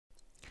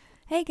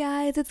Hey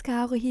guys, it's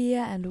Caro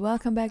here and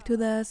welcome back to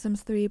the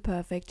Sims 3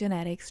 Perfect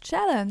Genetics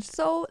Challenge.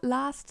 So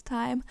last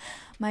time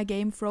my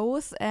game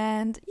froze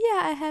and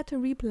yeah, I had to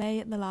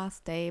replay the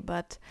last day,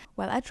 but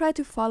well, I tried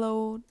to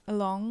follow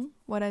along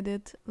what I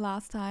did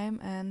last time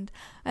and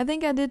I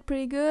think I did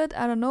pretty good.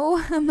 I don't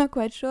know, I'm not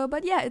quite sure,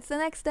 but yeah, it's the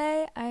next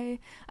day. I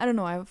don't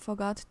know, I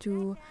forgot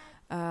to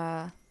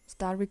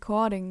start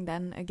recording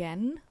then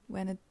again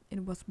when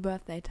it was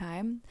birthday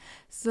time.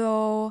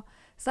 So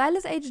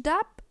Silas aged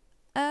up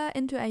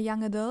into a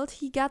young adult.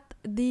 He got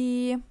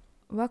the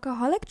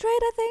workaholic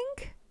trait, I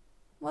think,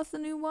 was the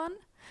new one.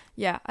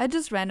 Yeah, I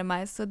just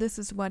randomized, so this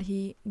is what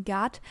he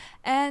got.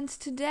 And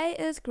today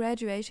is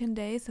graduation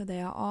day, so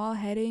they are all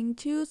heading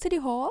to City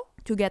Hall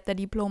to get their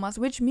diplomas,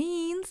 which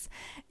means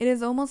it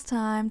is almost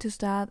time to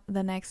start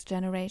the next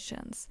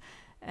generation.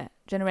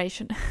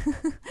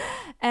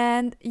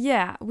 And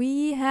yeah,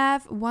 we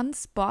have one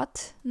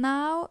spot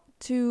now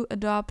to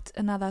adopt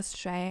another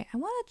stray. I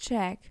want to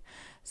check.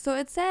 So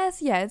it says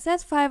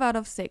 5 out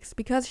of 6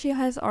 because she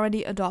has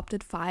already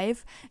adopted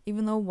 5,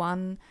 even though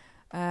one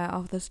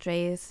of the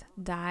strays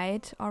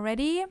died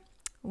already,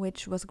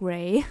 which was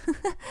gray.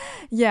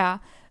 Yeah,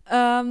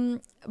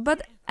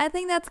 but I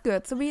think that's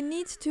good. So we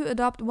need to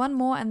adopt one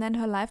more and then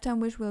her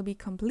lifetime wish will be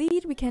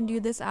complete. We can do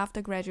this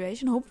after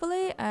graduation,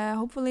 hopefully.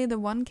 Hopefully the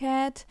one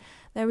cat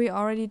that we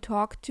already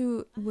talked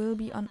to will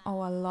be on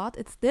our lot.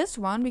 It's this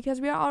one because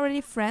we are already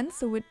friends,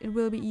 so it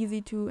will be easy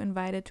to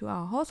invite it to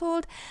our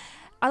household.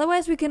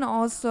 Otherwise, we can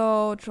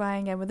also try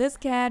and get with this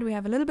cat. We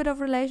have a little bit of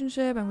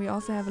relationship and we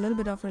also have a little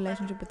bit of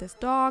relationship with this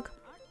dog.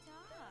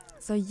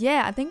 So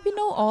yeah, I think we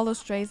know all the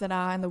strays that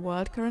are in the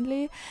world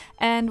currently.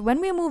 And when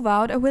we move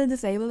out, I will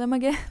disable them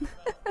again.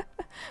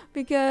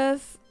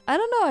 Because, I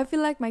don't know, I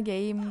feel like my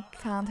game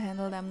can't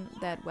handle them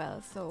that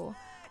well. So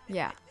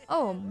yeah.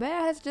 Oh,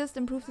 Bear has just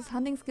improved his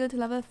hunting skill to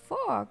level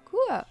 4.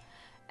 Cool.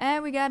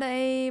 And we got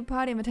a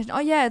party invitation. Oh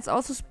yeah, it's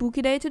also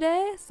Spooky Day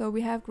today. So we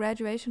have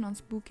graduation on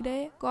Spooky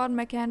Day. Gordon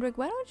McKendrick,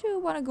 why don't you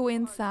want to go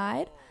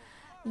inside?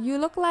 You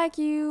look like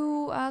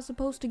you are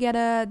supposed to get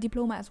a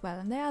diploma as well.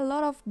 And there are a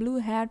lot of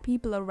blue-haired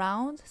people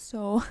around.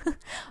 So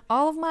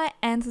all of my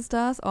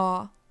ancestors,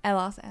 or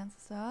Ella's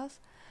ancestors.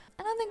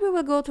 And I think we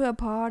will go to a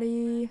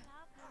party.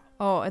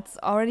 Oh, it's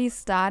already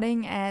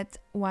starting at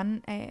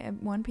 1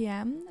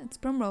 p.m. It's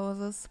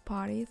Primrose's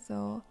party,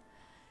 so...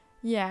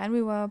 yeah, and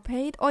we were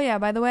paid. Oh yeah,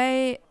 by the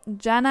way,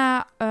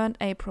 Jana earned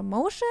a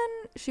promotion.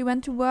 She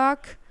went to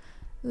work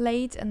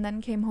late and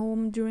then came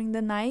home during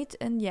the night.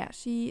 And yeah,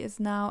 she is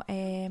now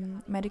a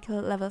medical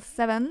level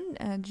 7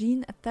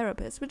 gene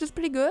therapist, which is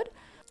pretty good.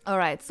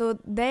 Alright, so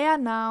they are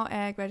now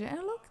at graduate.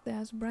 And look,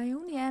 there's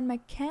Bryony and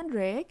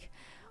McKendrick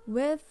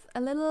with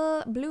a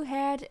little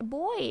blue-haired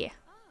boy.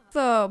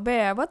 So,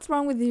 Bear, what's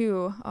wrong with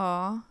you?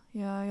 Oh,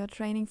 you're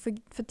training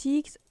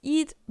fatigues.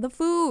 Eat the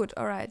food.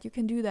 Alright, you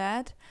can do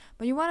that.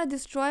 But you want to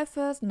destroy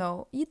first?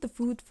 No, eat the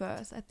food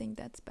first. I think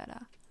that's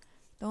better.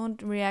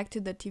 Don't react to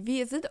the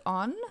TV. Is it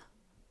on?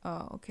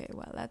 Oh, okay.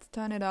 Well, let's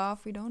turn it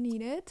off. We don't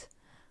need it.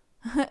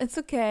 It's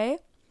okay.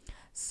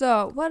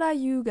 So, what are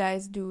you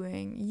guys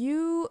doing?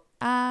 You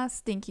are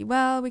stinky.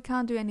 Well, we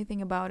can't do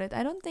anything about it.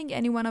 I don't think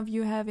any one of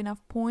you have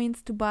enough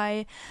points to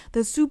buy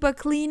the super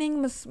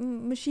cleaning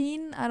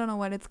machine. I don't know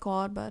what it's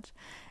called, but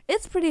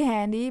it's pretty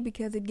handy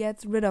because it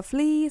gets rid of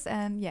fleas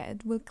and yeah,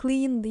 it will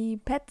clean the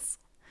pets.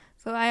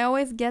 So I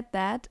always get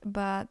that,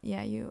 but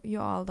yeah, you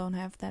all don't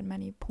have that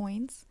many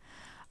points.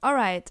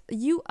 Alright,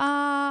 you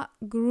are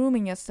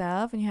grooming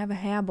yourself and you have a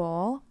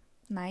hairball.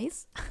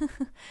 Nice.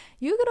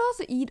 You could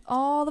also eat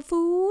all the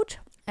food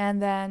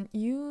and then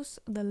use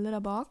the litter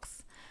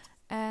box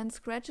and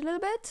scratch a little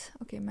bit.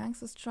 Okay,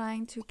 Max is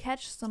trying to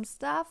catch some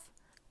stuff,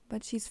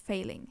 but she's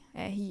failing.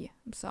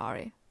 I'm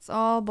sorry. It's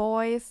all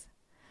boys.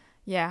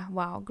 Yeah,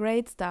 wow,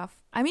 great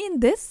stuff. I mean,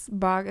 this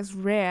bug is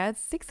rare.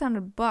 It's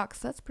 600 bucks.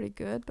 That's pretty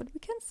good, but we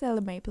can sell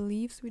the maple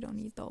leaves. We don't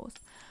need those.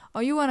 Oh,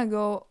 you want to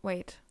go...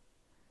 wait.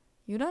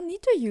 You don't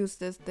need to use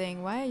this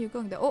thing. Why are you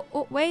going there?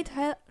 Oh, wait.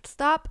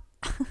 Stop.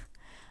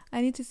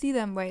 I need to see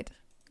them. Wait.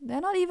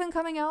 They're not even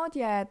coming out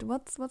yet.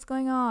 What's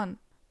going on?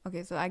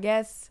 Okay, so I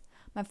guess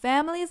my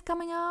family is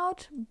coming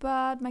out,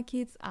 but my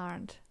kids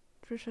aren't.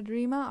 Trisha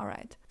Dreamer.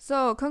 Alright.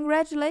 So,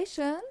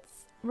 congratulations.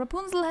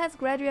 Rapunzel has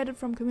graduated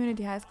from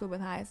community high school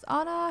with highest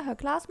honor. Her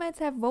classmates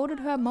have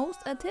voted her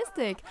most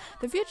artistic.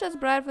 The future is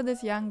bright for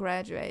this young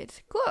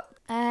graduate. Cool.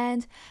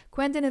 And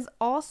Quentin is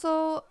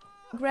also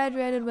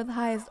graduated with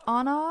highest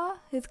honor.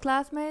 His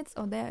classmates,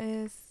 oh, there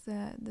is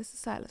this is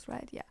Silas,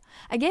 right? Yeah,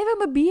 I gave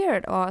him a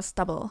beard or a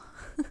stubble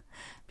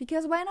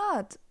because why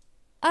not?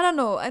 I don't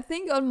know, I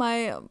think on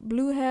my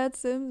blue-haired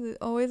Sims it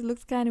always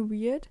looks kind of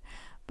weird,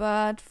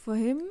 but for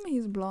him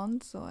he's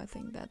blonde, so I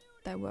think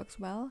that works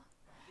well.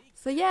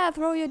 So yeah,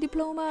 throw your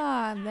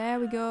diploma. There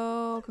we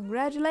go.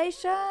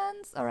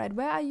 Congratulations. All right,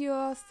 where are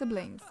your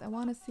siblings? I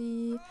want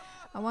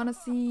to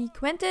see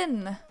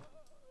Quentin.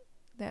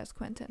 There's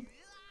Quentin.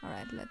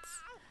 Alright,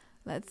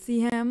 let's see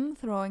him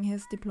throwing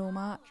his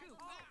diploma.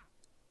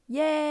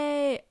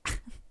 Yay! I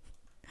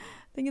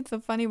think it's so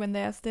funny when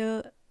they are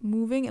still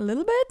moving a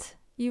little bit,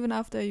 even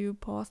after you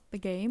paused the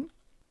game.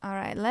 All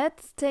right,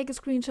 let's take a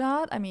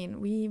screenshot. I mean,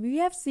 we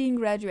have seen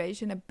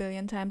graduation a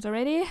billion times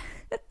already.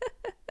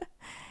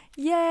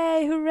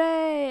 Yay,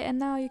 hooray! And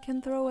now you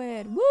can throw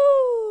it.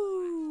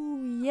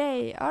 Woo!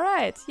 Yay. All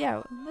right.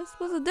 Yeah, this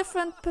was a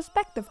different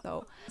perspective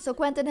though. So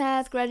Quentin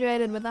has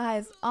graduated with the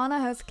highest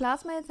honor. His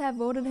classmates have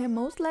voted him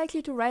most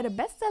likely to write a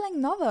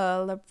best-selling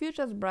novel. The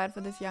future is bright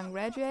for this young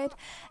graduate.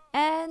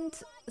 And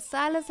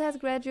Silas has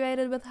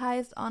graduated with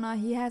highest honor.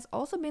 He has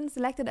also been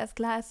selected as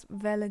class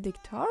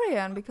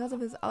valedictorian because of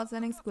his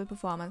outstanding school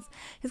performance.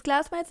 His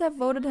classmates have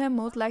voted him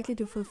most likely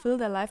to fulfill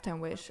their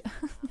lifetime wish.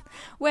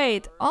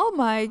 Wait, all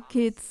my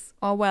kids,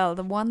 or well,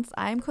 the ones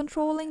I'm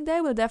controlling, they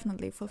will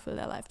definitely fulfill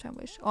their lifetime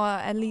wish. Or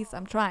at least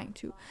I'm trying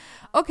to.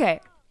 Okay,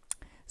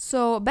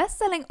 so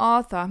best-selling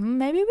author.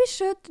 Maybe we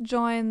should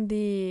join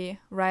the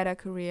writer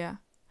career.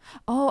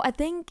 Oh, I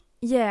think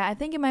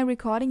in my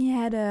recording he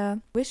had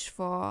a wish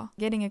for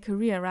getting a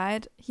career,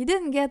 right? He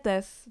didn't get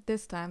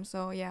this time,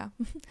 so yeah.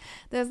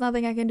 There's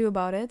nothing I can do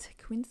about it.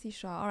 Quincy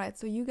Shaw. Alright,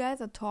 so you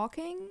guys are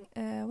talking.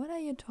 What are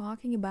you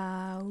talking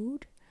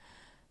about?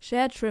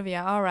 Shared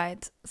trivia.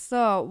 Alright.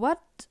 So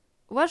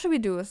what should we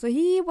do? So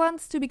he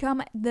wants to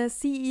become the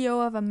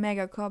CEO of a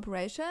mega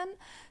corporation.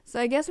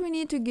 So I guess we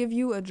need to give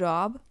you a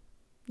job.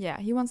 Yeah,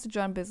 he wants to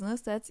join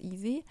business. That's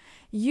easy.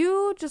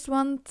 You just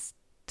want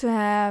to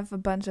have a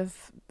bunch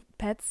of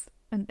pets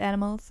and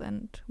animals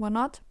and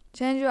whatnot.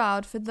 Change your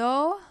outfit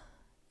though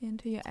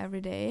into your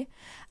everyday.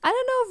 I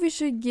don't know if we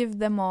should give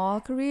them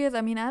all careers.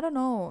 I mean, I don't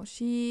know.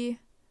 She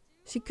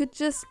could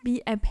just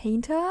be a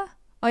painter.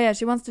 Oh yeah,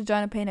 she wants to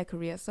join a painter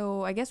career.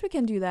 So I guess we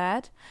can do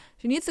that.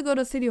 She needs to go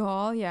to City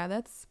Hall. Yeah,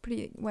 that's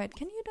pretty... Wait,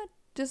 can you not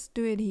just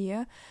do it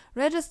here?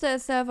 Register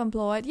as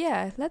self-employed.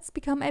 Yeah, let's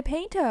become a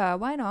painter.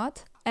 Why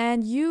not?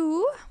 And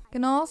you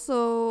can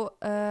also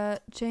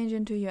change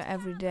into your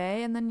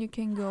everyday, and then you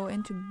can go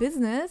into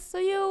business. So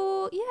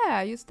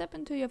you step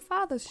into your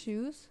father's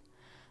shoes,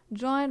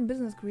 join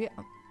business career.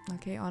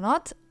 Okay, or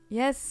not.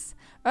 Yes,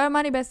 earn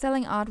money by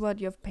selling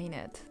artwork you've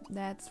painted.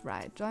 That's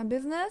right. Join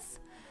business.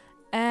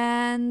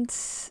 And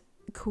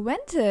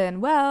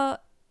Quentin, well,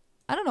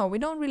 I don't know. We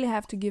don't really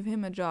have to give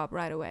him a job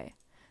right away.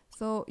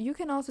 So you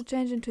can also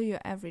change into your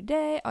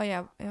everyday. Oh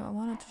yeah, I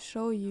wanted to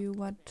show you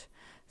what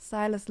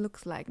Silas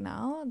looks like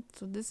now.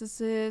 So this is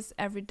his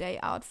everyday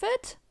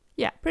outfit.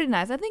 Yeah, pretty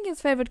nice. I think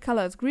his favorite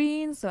color is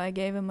green, so I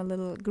gave him a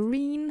little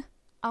green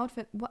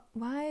outfit.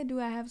 Why do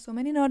I have so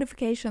many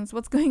notifications?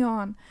 What's going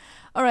on?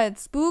 All right,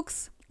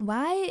 Spooks.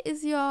 Why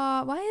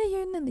are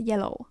you in the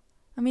yellow?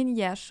 I mean,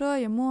 yeah, sure,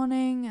 you're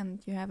mourning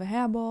and you have a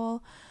hairball.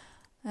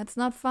 That's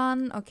not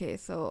fun. Okay,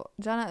 so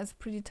Jana is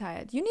pretty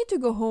tired. You need to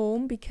go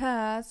home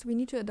because we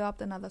need to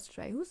adopt another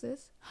stray. Who's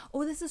this?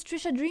 Oh, this is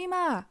Trisha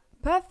Dreamer.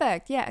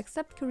 Perfect. Yeah,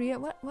 accept career.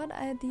 What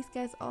are these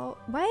guys all?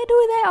 Why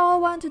do they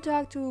all want to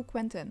talk to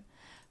Quentin?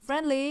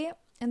 Friendly,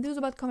 enthused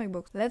about comic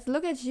books. Let's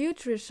look at you,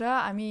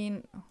 Trisha. I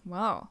mean,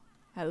 wow.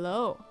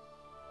 Hello.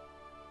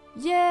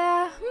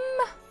 Yeah,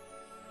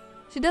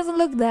 she doesn't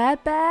look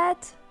that bad,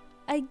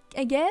 I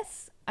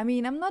guess. I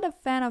mean, I'm not a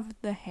fan of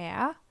the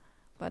hair,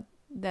 but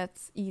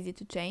that's easy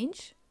to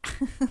change.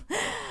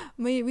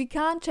 We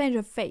can't change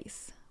her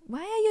face.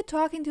 Why are you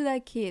talking to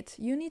that kid?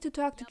 You need to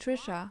talk to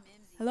Trisha.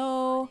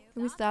 Hello?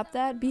 Can we stop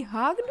that? Be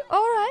hugged?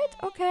 Alright,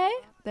 okay.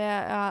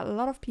 There are a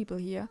lot of people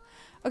here.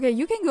 Okay,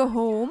 you can go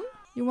home.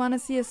 You want to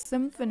see a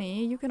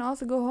symphony? You can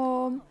also go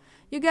home.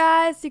 You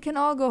guys, you can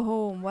all go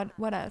home.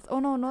 What else? Oh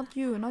no, not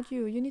you.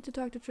 You need to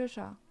talk to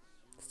Trisha.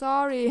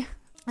 Sorry.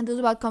 And this is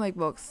about comic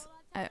books.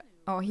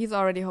 Oh, he's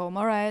already home.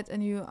 Alright,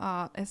 and you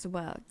are as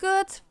well.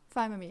 Good.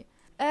 Fine with me.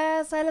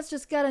 Silas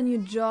just got a new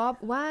job.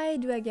 Why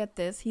do I get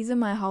this? He's in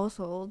my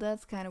household.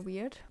 That's kind of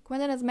weird.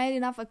 Quentin has made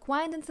enough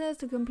acquaintances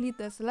to complete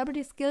the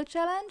celebrity skill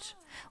challenge.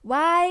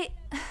 Why?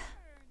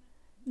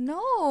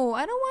 No,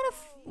 I don't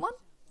want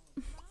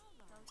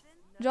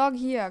jog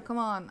here. Come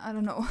on. I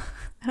don't know.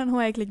 I don't know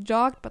why I clicked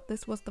jogged, but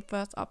this was the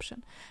first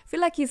option. I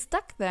feel like he's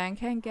stuck there and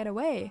can't get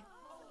away.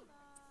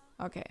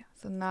 Okay,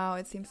 so now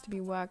it seems to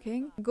be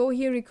working. Go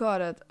here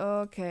recorded.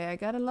 Okay, I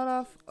got a lot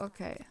of...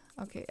 Okay.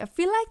 I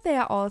feel like they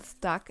are all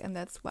stuck and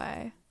that's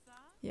why.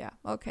 Yeah,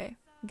 okay.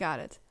 Got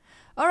it.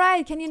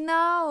 Alright, can you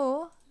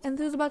now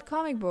enthuse about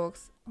comic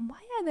books? Why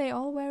are they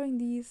all wearing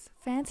these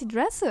fancy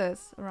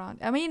dresses around?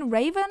 I mean,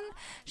 Raven,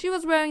 she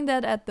was wearing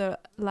that at the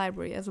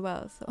library as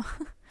well. So,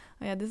 oh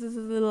yeah, this is a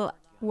little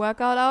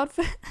workout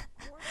outfit.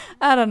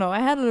 I don't know. I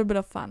had a little bit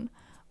of fun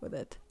with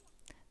it.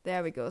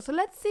 There we go. So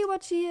let's see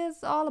what she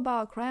is all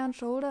about. Cry on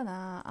shoulder.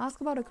 Nah.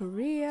 Ask about a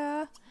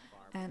career.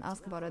 And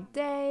ask about a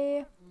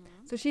day.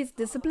 So she's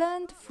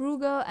disciplined,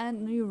 frugal,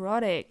 and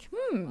neurotic.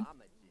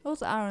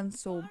 Those aren't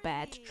so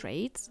bad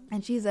traits.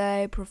 And she's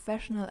a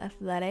professional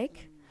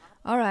athletic.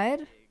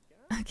 Alright.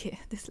 Okay,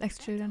 dislikes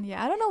children.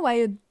 Yeah, I don't know why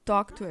you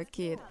talk to a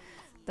kid.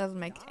 Doesn't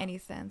make any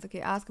sense.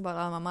 Okay, ask about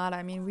alma mater.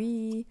 I mean,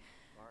 we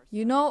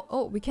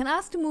can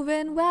ask to move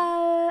in.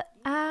 Well,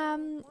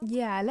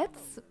 yeah,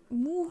 let's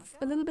move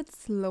a little bit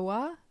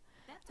slower.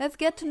 Let's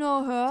get to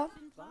know her.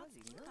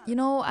 You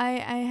know, I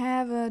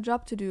have a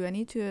job to do. I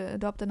need to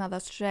adopt another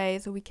stray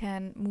so we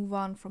can move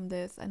on from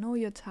this. I know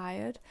you're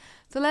tired.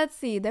 So let's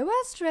see. There were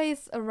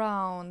strays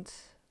around.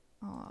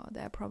 Oh,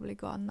 they're probably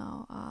gone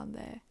now, aren't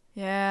they?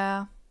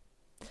 Yeah.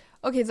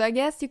 Okay, so I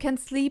guess you can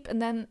sleep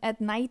and then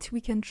at night we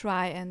can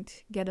try and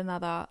get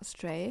another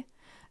stray.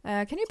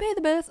 Can you pay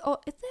the bills? Oh,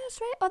 is there a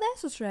stray? Oh,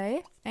 there's a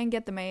stray. And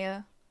get the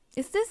mail.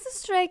 Is this a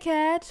stray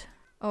cat?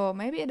 Oh,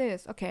 maybe it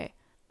is. Okay.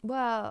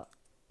 Well,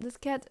 this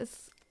cat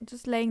is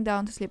just laying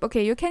down to sleep.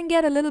 Okay, you can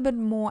get a little bit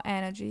more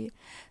energy.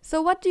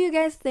 So what do you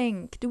guys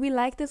think? Do we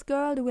like this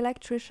girl? Do we like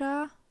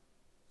Trisha?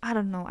 I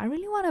don't know. I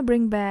really want to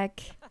bring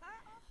back...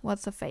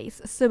 What's her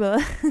face? Sybil.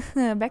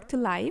 Back to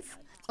life.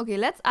 Okay,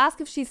 let's ask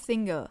if she's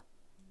single.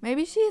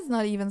 Maybe she's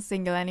not even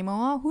single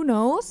anymore. Who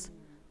knows?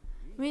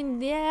 I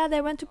mean, yeah,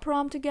 they went to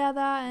prom together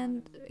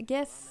and I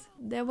guess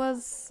there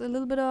was a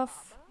little bit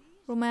of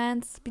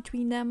romance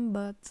between them,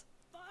 but...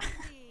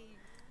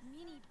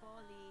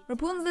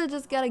 Rapunzel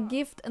just got a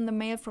gift in the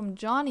mail from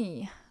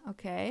Johnny.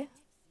 Okay.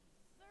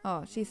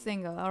 Oh, she's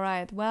single.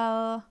 Alright,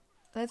 well,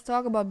 let's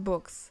talk about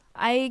books.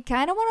 I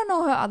kind of want to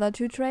know her other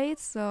two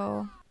traits,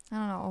 so... I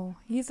don't know. Oh,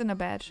 he's in a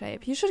bad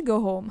shape. He should go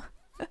home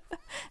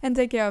and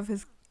take care of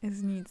his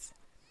needs.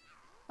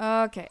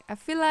 Okay, I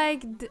feel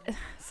like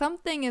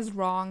something is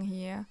wrong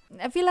here.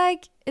 I feel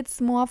like it's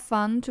more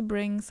fun to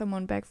bring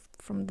someone back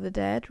from the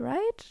dead,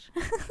 right?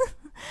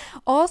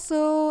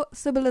 Also,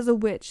 Sybil is a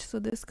witch, so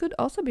this could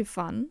also be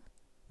fun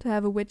to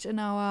have a witch in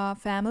our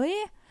family.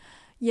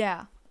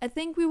 Yeah, I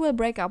think we will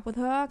break up with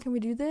her. Can we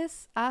do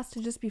this? Ask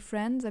to just be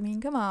friends? I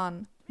mean, come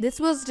on. This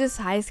was just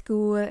high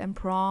school and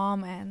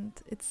prom and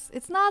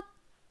it's not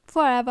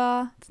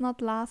forever. It's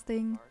not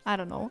lasting. I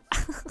don't know.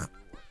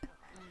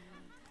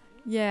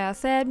 Yeah,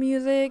 sad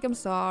music. I'm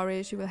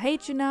sorry. She will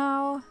hate you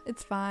now.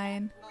 It's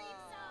fine.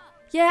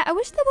 Yeah, I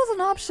wish there was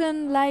an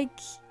option like...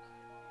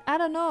 I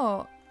don't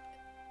know.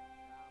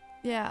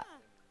 Yeah.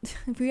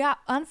 We are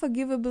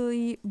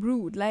unforgivably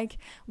rude. Like,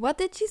 what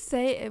did she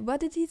say? What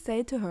did he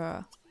say to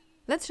her?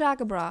 Let's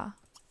Shakabra.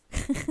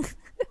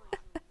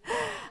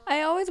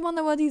 I always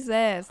wonder what he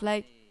says.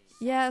 Like,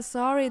 yeah,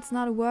 sorry, it's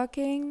not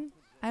working.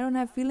 I don't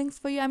have feelings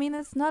for you. I mean,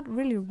 it's not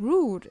really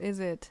rude, is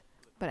it?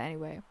 But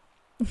anyway.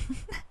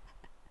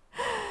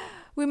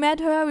 We met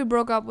her, we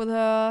broke up with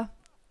her.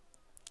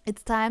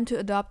 It's time to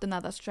adopt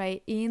another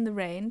stray in the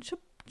rain.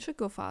 Should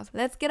go fast.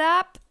 Let's get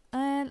up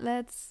and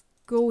let's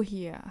go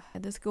here.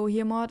 This go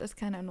here mod is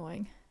kind of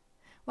annoying.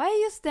 Why are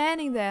you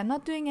standing there,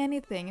 not doing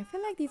anything? I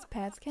feel like these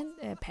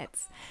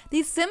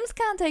these Sims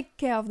can't take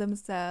care of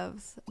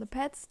themselves. The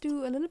pets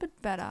do a little bit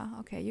better.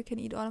 Okay, you can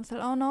eat all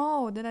themselves. Oh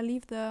no, did I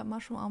leave the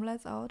mushroom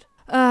omelets out?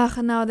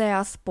 Ugh, now they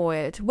are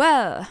spoiled.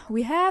 Well,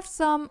 we have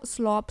some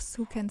slobs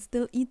who can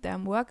still eat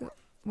them.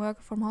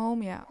 Work from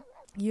home, yeah.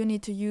 You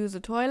need to use the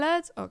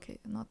toilet. Okay,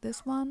 not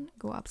this one.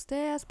 Go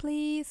upstairs,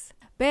 please.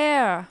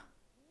 Bear!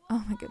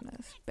 Oh my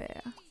goodness,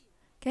 Bear.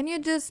 Can you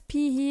just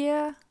pee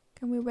here?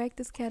 Can we wake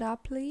this cat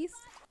up, please?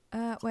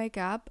 Wake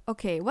up.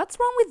 Okay, what's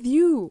wrong with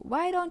you?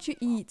 Why don't you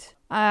eat?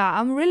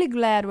 I'm really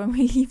glad when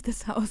we leave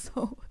this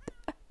household.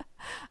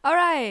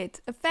 Alright,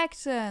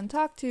 affection,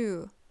 talk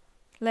to.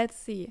 Let's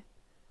see.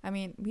 I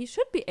mean, we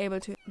should be able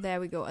to... There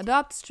we go,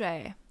 adopt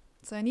stray.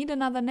 So I need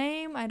another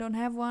name. I don't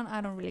have one.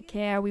 I don't really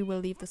care. We will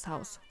leave this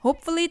house.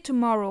 Hopefully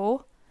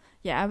tomorrow.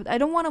 Yeah, I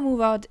don't want to move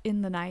out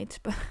in the night.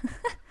 But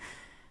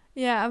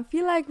yeah, I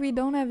feel like we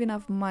don't have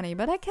enough money.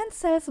 But I can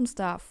sell some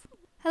stuff.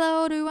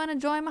 Hello, do you want to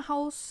join my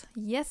house?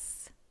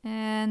 Yes.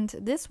 And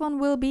this one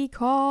will be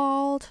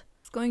called...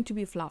 It's going to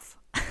be Fluff.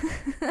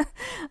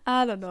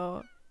 I don't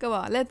know. Come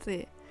on, let's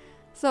see.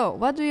 So,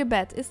 what do you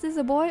bet? Is this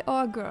a boy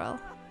or a girl?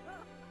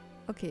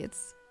 Okay,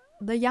 it's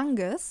the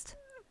youngest.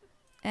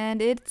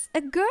 And it's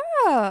a girl.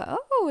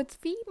 Oh, it's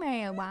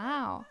female.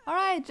 Wow.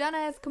 Alright, Jana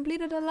has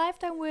completed a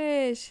lifetime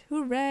wish.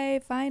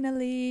 Hooray,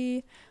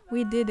 finally.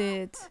 We did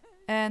it.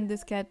 And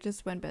this cat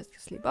just went back to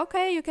sleep.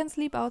 Okay, you can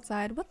sleep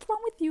outside. What's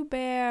wrong with you,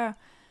 Bear?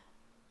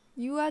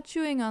 You are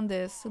chewing on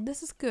this, so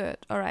this is good.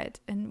 Alright,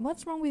 and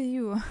what's wrong with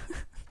you?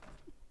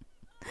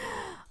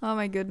 Oh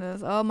my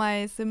goodness. All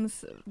my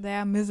Sims, they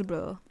are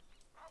miserable.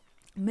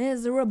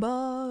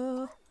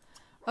 Miserable.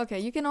 Okay,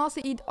 you can also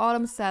eat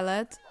autumn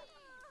salad.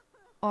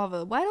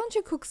 Orville, why don't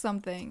you cook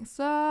something?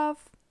 Serve.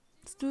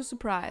 Let's do a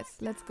surprise.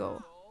 Let's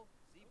go.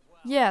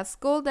 Yeah,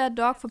 scold that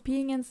dog for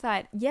peeing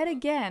inside. Yet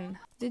again.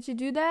 Did you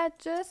do that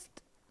just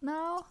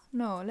now?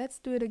 No, let's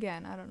do it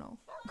again. I don't know.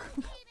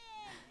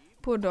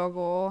 Poor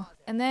doggo.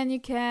 And then you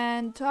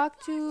can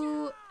talk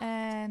to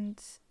and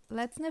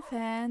let's sniff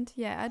hand.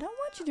 Yeah, I don't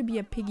want you to be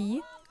a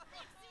piggy.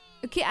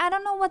 Okay, I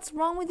don't know what's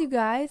wrong with you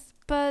guys,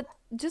 but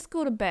just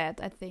go to bed,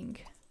 I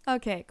think.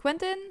 Okay,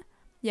 Quentin.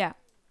 Yeah.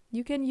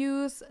 You can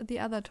use the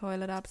other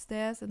toilet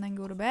upstairs and then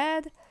go to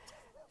bed.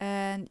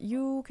 And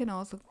you can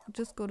also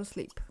just go to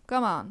sleep.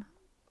 Come on.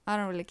 I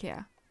don't really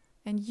care.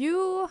 And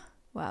you,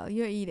 well,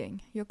 you're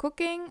eating. You're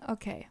cooking.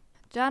 Okay.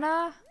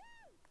 Jana,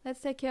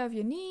 let's take care of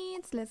your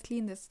needs. Let's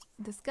clean this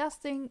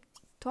disgusting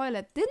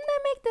toilet. Didn't I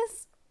make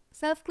this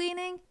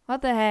self-cleaning?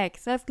 What the heck?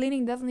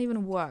 Self-cleaning doesn't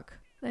even work.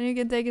 Then you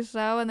can take a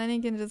shower and then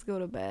you can just go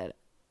to bed.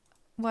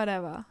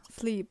 Whatever.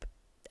 Sleep.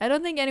 I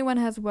don't think anyone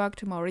has work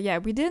tomorrow. Yeah,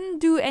 we didn't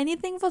do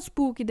anything for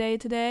Spooky Day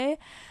today.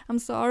 I'm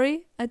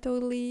sorry. I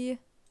totally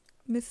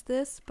missed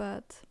this,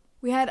 but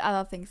we had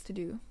other things to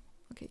do.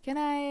 Okay, can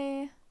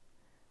I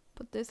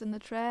put this in the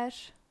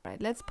trash?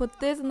 Right, let's put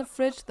this in the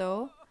fridge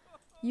though.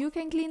 You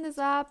can clean this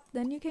up,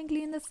 then you can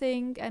clean the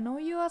sink. I know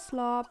you are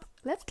slop.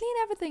 Let's clean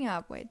everything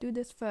up. Wait, do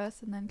this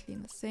first and then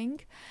clean the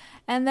sink.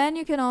 And then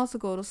you can also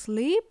go to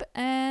sleep.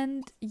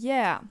 And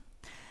yeah,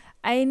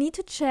 I need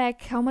to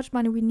check how much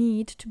money we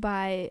need to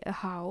buy a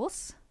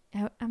house.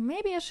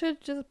 Maybe I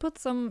should just put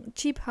some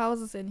cheap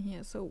houses in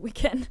here so we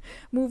can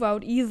move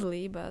out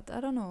easily, but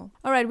I don't know.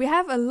 Alright, we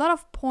have a lot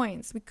of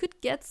points. We could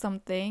get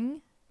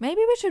something.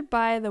 Maybe we should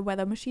buy the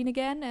weather machine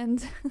again,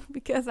 and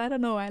because I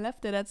don't know, I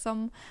left it at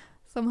some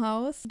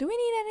house. Do we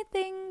need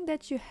anything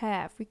that you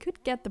have? We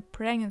could get the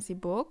pregnancy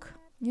book.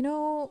 You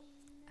know,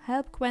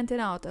 help Quentin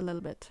out a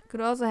little bit.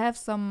 Could also have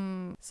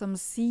some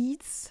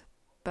seeds.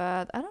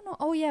 But I don't know.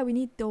 Oh yeah, we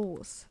need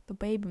those. The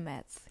baby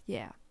mats.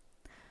 Yeah.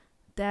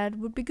 That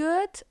would be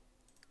good.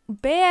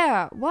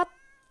 Bear! What?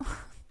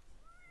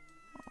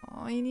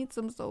 Oh, you need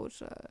some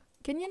social.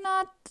 Can you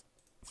not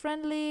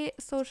friendly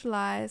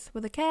socialize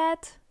with a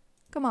cat?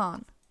 Come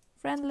on.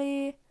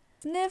 Friendly.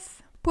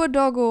 Sniff. Poor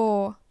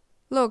doggo.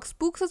 Look,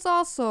 Spooks is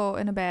also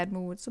in a bad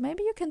mood. So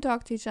maybe you can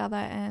talk to each other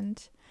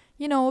and,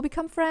 you know,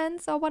 become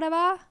friends or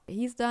whatever.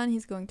 He's done.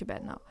 He's going to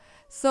bed now.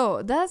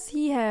 So, does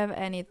he have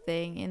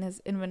anything in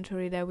his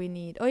inventory that we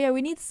need? Oh yeah,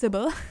 we need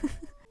Sybil.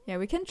 Yeah,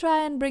 we can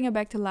try and bring her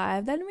back to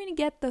life. Then we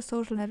get the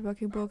social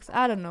networking books.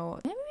 I don't know.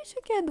 Maybe we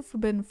should get the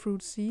forbidden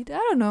fruit seed. I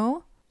don't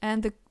know.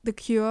 And the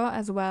cure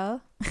as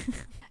well.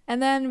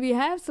 And then we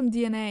have some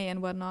DNA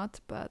and whatnot.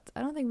 But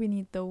I don't think we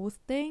need those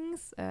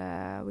things.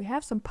 We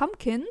have some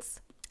pumpkins.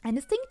 And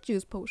a stink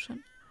juice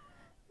potion.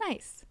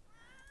 Nice.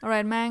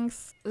 Alright,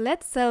 Manx.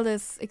 Let's sell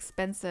this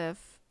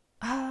expensive.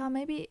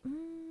 Maybe...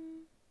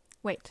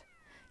 Wait.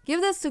 Give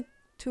this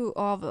to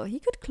Orville. He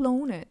could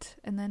clone it.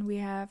 And then we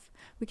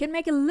can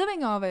make a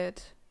living of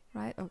it.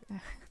 Right?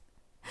 Okay.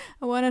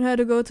 I wanted her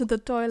to go to the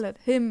toilet.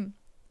 Him.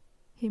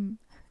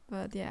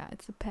 But yeah,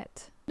 it's a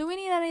pet. Do we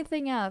need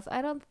anything else?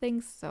 I don't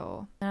think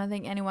so. I don't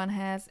think anyone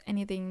has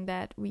anything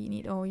that we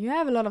need. Oh, you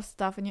have a lot of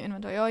stuff in your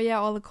inventory. Oh yeah,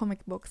 all the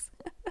comic books.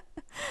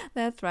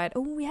 That's right.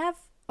 Oh, we have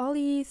all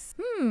these.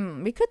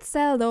 We could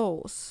sell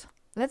those.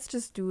 Let's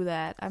just do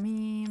that. I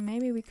mean,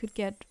 maybe we could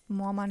get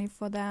more money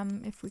for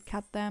them if we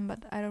cut them,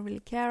 but I don't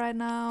really care right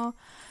now.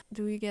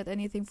 Do we get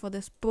anything for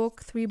this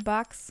book?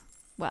 $3.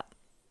 Well,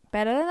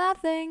 better than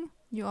nothing.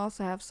 You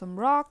also have some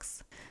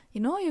rocks.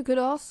 You know, you could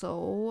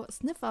also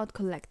sniff out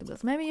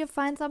collectibles. Maybe you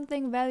find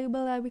something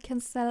valuable that we can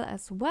sell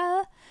as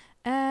well.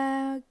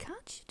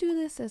 Can't you do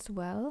this as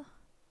well?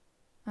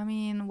 I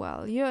mean,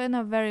 well, you're in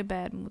a very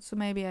bad mood, so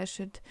maybe I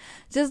should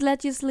just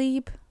let you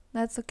sleep.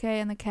 That's okay,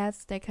 and the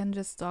cats, they can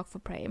just stalk for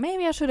prey.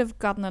 Maybe I should have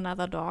gotten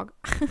another dog.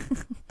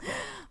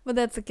 But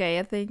that's okay,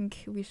 I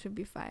think we should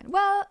be fine.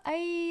 Well,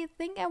 I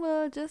think I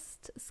will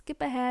just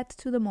skip ahead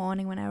to the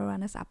morning when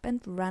everyone is up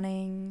and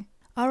running.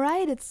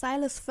 Alright, it's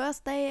Silas'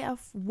 first day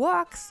of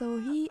work, so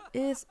he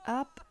is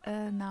up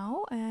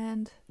now,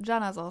 and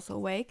Jana's also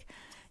awake.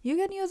 You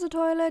can use the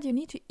toilet, you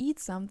need to eat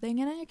something,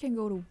 and then you can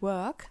go to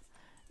work.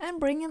 And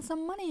bring in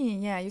some money.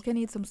 Yeah, you can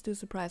eat some stew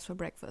surprise for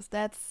breakfast.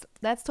 That's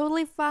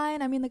totally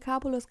fine. I mean, the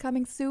carpool is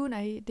coming soon.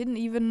 I didn't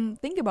even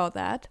think about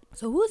that.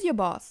 So who's your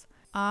boss?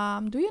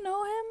 Do you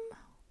know him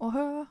or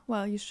her?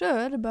 Well, you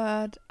should,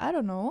 but I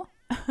don't know.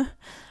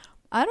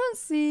 I don't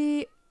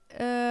see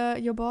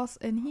your boss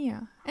in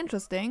here.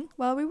 Interesting.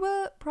 Well, we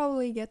will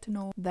probably get to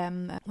know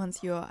them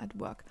once you're at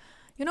work.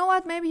 You know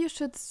what? Maybe you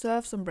should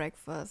serve some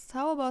breakfast.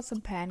 How about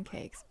some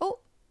pancakes?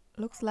 Oh,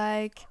 looks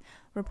like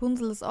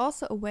Rapunzel is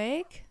also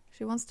awake.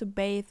 She wants to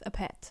bathe a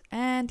pet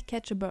and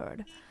catch a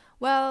bird.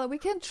 Well, we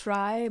can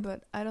try,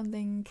 but I don't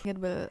think it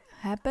will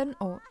happen.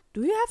 Oh,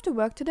 do you have to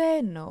work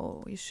today?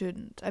 No, you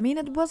shouldn't. I mean,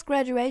 it was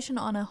graduation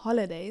on a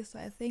holiday, so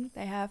I think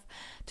they have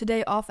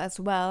today off as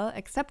well,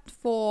 except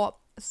for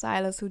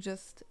Silas, who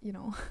just, you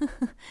know,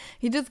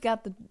 he just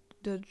got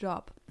the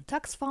job.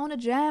 Tux found a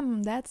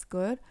gem. That's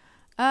good.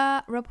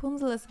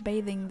 Rapunzel is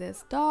bathing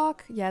this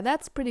dog. Yeah,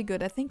 that's pretty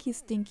good. I think he's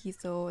stinky,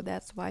 so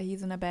that's why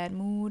he's in a bad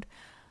mood.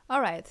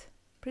 Alright.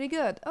 Pretty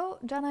good. Oh,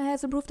 Jana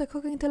has improved her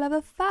cooking to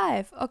level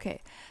 5.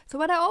 Okay, so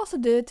what I also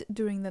did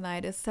during the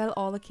night is sell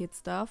all the kids'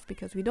 stuff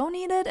because we don't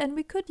need it and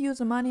we could use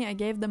the money. I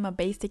gave them a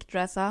basic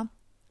dresser,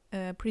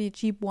 a pretty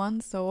cheap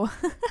one, so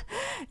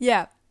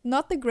yeah,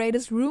 not the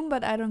greatest room,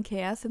 but I don't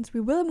care since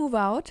we will move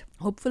out,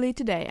 hopefully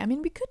today. I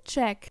mean, we could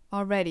check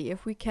already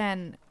if we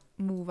can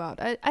move out.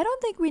 I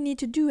don't think we need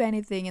to do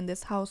anything in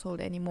this household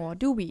anymore,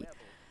 do we?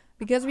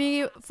 Because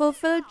we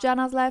fulfilled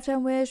Jana's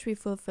lifetime wish, we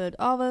fulfilled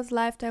Orville's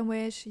lifetime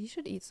wish. He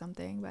should eat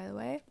something, by the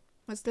way.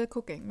 We're still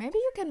cooking. Maybe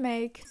you can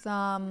make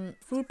some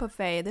fruit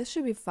parfait. This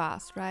should be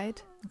fast,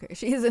 right? Okay,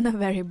 she's in a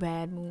very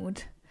bad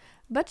mood.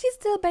 But she's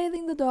still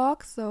bathing the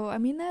dog, so I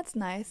mean, that's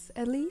nice,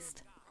 at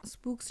least.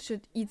 Spooks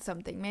should eat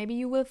something. Maybe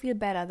you will feel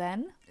better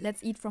then.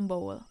 Let's eat from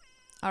bowl.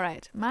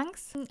 Alright,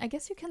 monks. I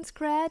guess you can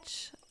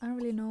scratch. I don't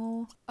really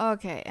know.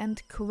 Okay,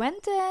 and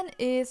Quentin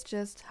is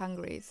just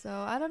hungry. So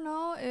I don't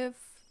know if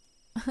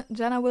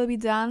Jenna will be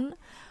done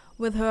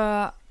with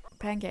her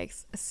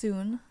pancakes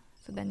soon.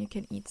 So then you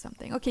can eat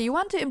something. Okay, you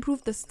want to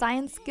improve the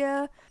science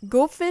skill.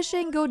 Go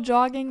fishing, go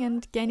jogging,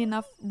 and gain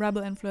enough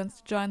rebel influence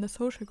to join the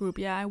social group.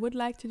 Yeah, I would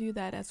like to do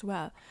that as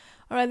well.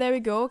 Alright, there we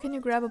go. Can you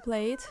grab a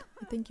plate?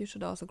 I think you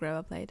should also grab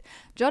a plate.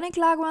 Johnny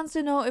Clark wants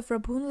to know if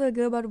Rapunzel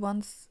Gilbert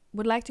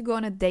would like to go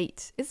on a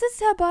date. Is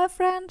this her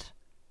boyfriend?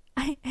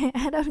 I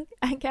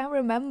can't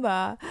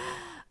remember.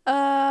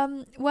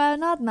 Well,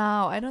 not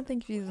now. I don't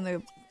think she's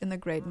in a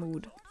great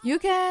mood. You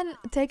can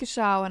take a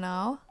shower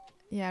now.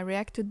 Yeah,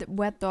 react to the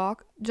wet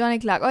dog. Johnny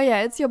Clark. Oh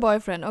yeah, it's your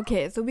boyfriend.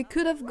 Okay, so we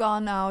could have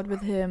gone out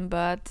with him,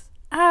 but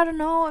I don't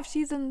know if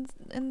she's in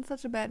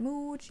such a bad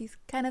mood. She's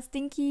kind of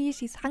stinky.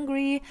 She's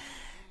hungry.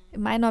 It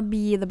might not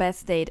be the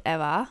best date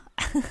ever.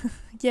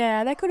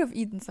 Yeah, they could have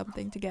eaten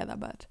something together,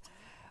 but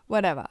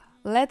whatever.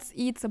 Let's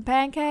eat some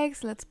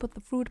pancakes. Let's put the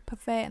fruit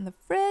parfait in the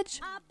fridge.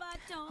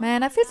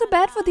 Man, I feel so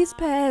bad for these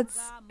pets.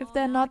 If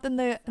they're not in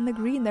the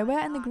green. They were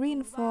in the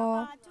green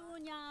for,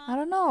 I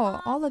don't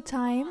know, all the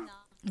time.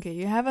 Okay,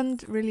 you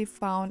haven't really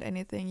found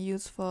anything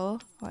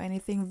useful or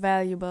anything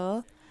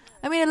valuable.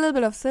 I mean, a little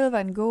bit of silver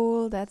and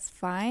gold, that's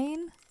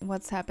fine.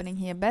 What's happening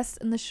here? Best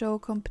in the show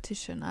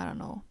competition. I don't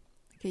know.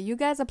 Okay, you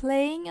guys are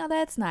playing. Oh,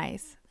 that's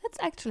nice. That's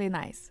actually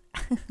nice.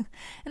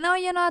 And now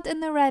you're not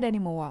in the red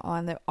anymore, or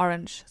in the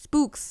orange.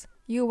 Spooks.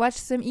 You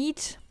watch them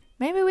eat.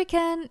 Maybe we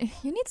can...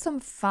 You need some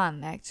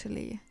fun,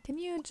 actually. Can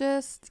you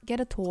just get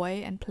a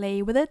toy and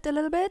play with it a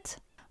little bit?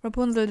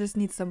 Rapunzel just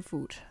needs some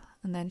food.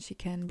 And then she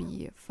can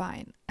be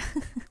fine.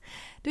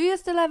 Do you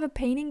still have a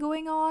painting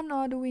going on?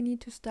 Or do we need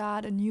to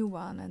start a new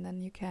one? And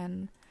then you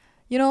can,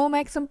 you know,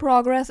 make some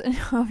progress in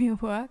your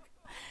work.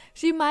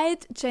 She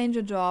might change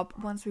a job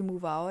once we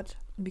move out.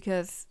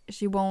 Because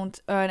she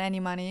won't earn any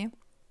money.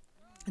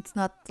 It's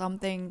not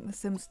something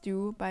Sims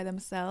do by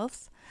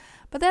themselves.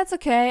 But that's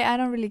okay. I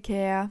don't really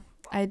care.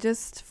 I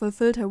just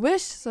fulfilled her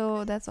wish.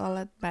 So that's all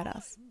that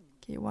matters.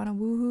 Okay, you wanna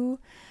woohoo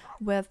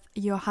with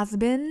your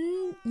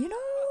husband? You know...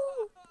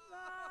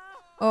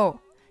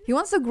 Oh, he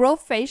wants to grow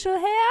facial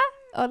hair?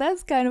 Oh,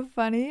 that's kind of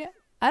funny.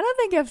 I don't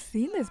think I've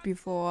seen this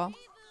before.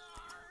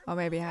 Or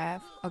maybe I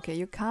have. Okay,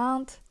 you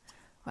can't.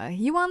 Well,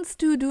 he wants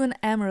to do an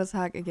amorous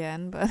hug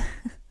again, but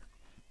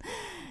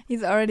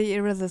he's already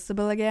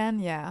irresistible again.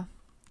 Yeah,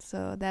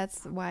 so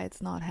that's why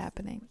it's not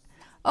happening.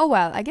 Oh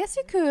well, I guess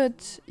you could,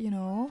 you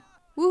know,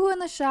 woohoo in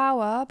the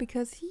shower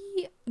because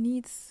he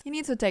needs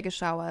to take a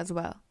shower as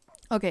well.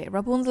 Okay,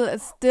 Rapunzel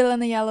is still in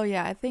the yellow.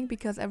 Yeah, I think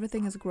because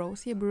everything is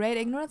gross here. Berate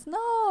ignorance?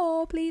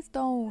 No, please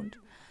don't.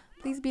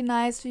 Please be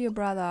nice to your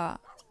brother.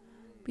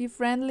 Be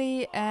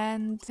friendly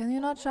and... Can you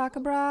not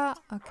Chakabra?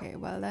 Okay,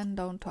 well then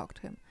don't talk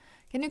to him.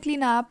 Can you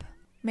clean up?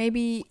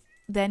 Maybe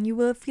then you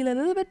will feel a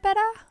little bit better.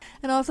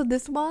 And also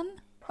this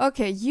one.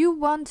 Okay, you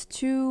want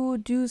to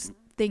do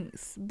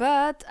things,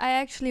 but I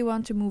actually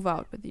want to move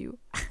out with you.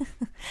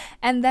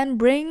 And then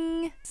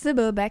bring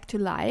Sybil back to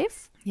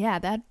life. Yeah,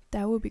 that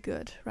would be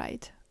good,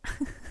 right?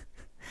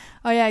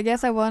 Oh yeah, I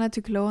guess I wanted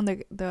to clone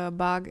the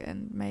bug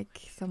and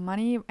make some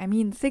money. I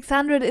mean,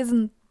 600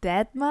 isn't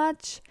that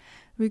much.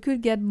 We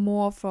could get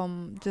more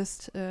from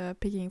just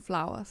picking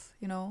flowers,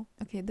 you know?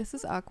 Okay, this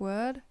is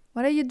awkward.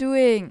 What are you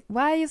doing?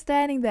 Why are you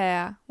standing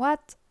there?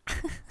 What?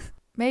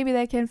 Maybe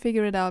they can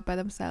figure it out by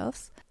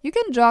themselves. You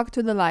can jog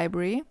to the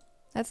library.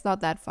 That's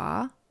not that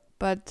far.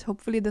 But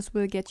hopefully this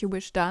will get your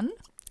wish done.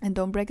 And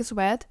don't break a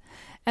sweat.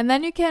 And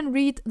then you can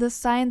read the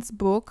science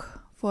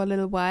book for a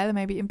little while.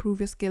 Maybe improve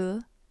your skill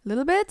a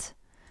little bit.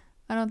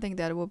 I don't think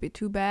that will be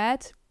too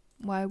bad.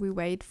 While we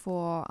wait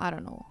for... I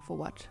don't know. For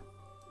what?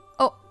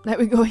 Oh, there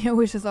we go. Your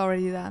wish is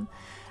already done.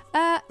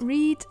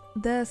 Read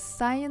the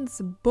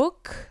science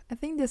book. I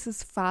think this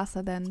is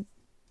faster than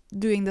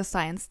doing the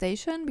science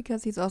station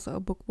because he's also a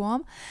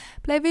bookworm.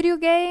 Play video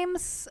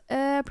games.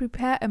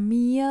 Prepare a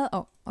meal.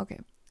 Oh, okay.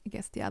 I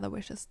guess the other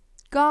wish is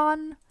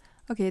gone.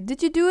 Okay,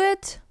 did you do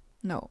it?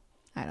 No,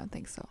 I don't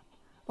think so.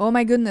 Oh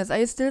my goodness, are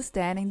you still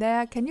standing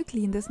there? Can you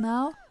clean this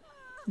now?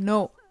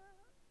 No.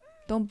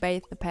 Don't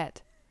bathe the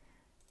pet.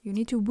 You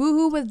need to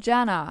woohoo with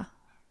Jana.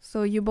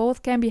 So you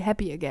both can be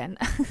happy again.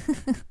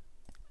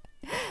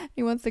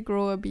 He wants to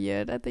grow a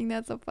beard. I think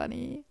that's so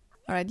funny.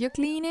 Alright, you're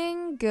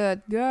cleaning.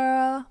 Good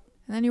girl.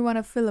 And then you want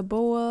to fill a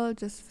bowl.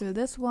 Just fill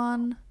this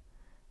one.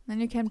 Then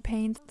you can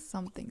paint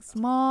something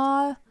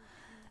small.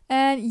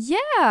 And yeah,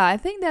 I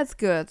think that's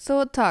good.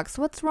 So Tux,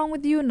 what's wrong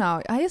with you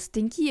now? Are you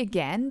stinky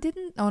again?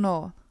 Oh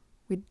no.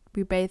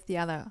 We bathed the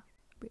other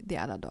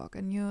dog.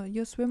 And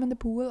you swim in the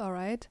pool,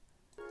 alright?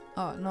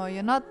 Oh no,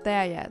 you're not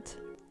there yet.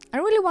 I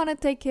really want to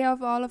take care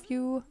of all of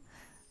you.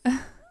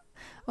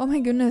 Oh my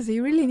goodness,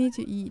 you really need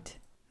to eat.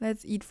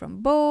 Let's eat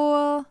from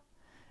bowl.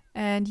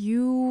 And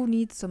you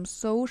need some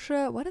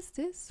social. What is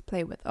this?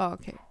 Play with. Oh,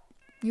 okay.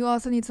 You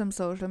also need some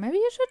social. Maybe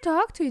you should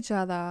talk to each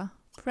other.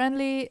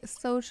 Friendly,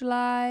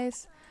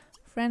 socialize.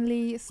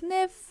 Friendly,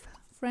 sniff.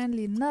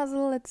 Friendly,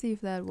 nuzzle. Let's see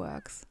if that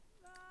works.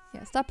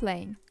 Yeah, stop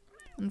playing.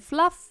 And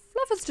Fluff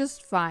is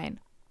just fine.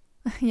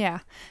 Yeah,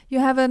 you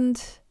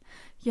haven't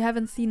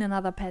seen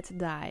another pet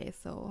die,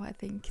 so I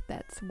think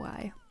that's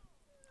why.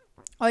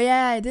 Oh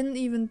yeah, I didn't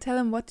even tell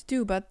him what to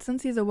do, but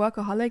since he's a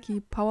workaholic,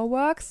 he power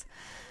works.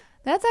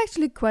 That's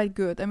actually quite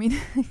good. I mean,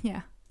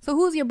 yeah. So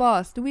who's your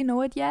boss? Do we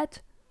know it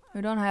yet?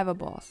 We don't have a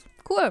boss.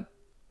 Cool.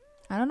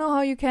 I don't know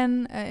how you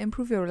can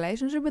improve your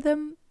relationship with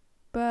him,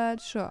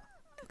 but sure.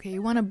 Okay,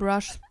 you want to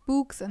brush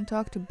Spooks and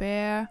talk to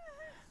Bear.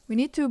 We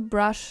need to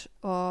brush,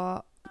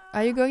 or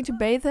are you going to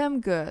bathe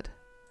him? Good.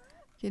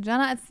 Okay,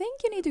 Jana, I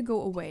think you need to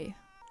go away.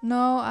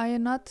 No, are you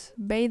not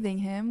bathing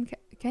him?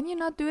 Can you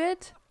not do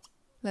it?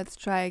 Let's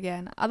try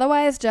again.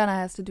 Otherwise, Jana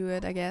has to do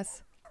it, I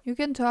guess. You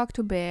can talk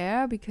to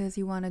Bear because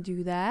you want to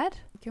do that.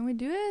 Can we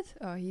do it?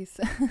 Oh, he's...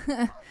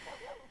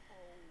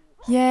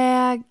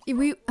 Yeah,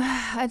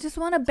 I just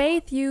want to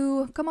bathe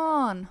you. Come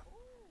on.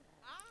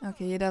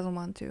 Okay, he doesn't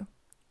want to.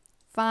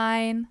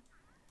 Fine.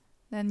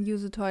 Then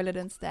use the toilet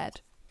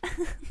instead.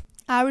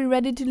 Are we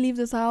ready to leave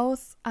this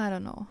house? I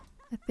don't know.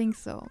 I think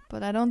so,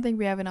 but I don't think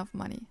we have enough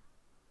money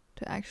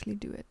to actually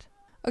do it.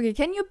 Okay,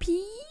 can you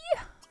pee?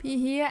 Pee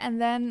here,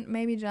 and then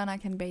maybe Jana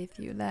can bathe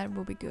you. That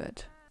will be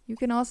good. You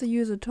can also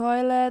use a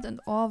toilet, and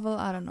Orville,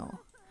 I don't know.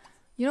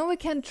 You know, we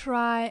can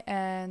try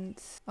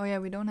and... Oh yeah,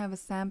 we don't have a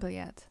sample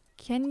yet.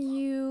 Can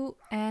you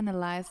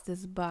analyze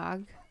this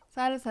bug?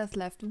 Silas has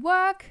left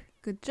work.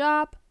 Good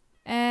job.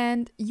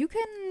 And you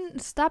can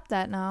stop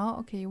that now.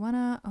 Okay, you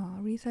wanna... Oh,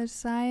 research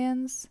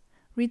science.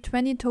 Read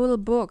 20 total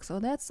books. Oh,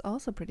 that's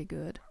also pretty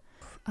good.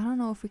 I don't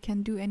know if we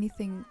can do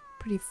anything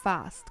pretty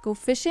fast. Go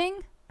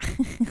fishing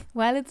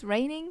while it's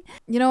raining.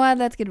 You know what?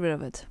 Let's get rid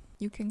of it.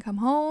 You can come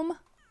home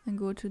and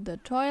go to the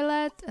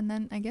toilet. And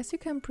then I guess you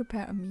can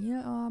prepare a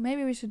meal. Or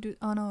maybe we should do...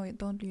 Oh no,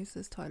 don't use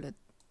this toilet.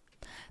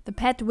 The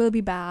pet will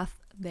be bathed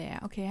there.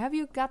 Okay, have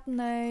you gotten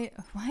a...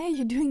 Why are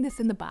you doing this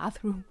in the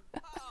bathroom?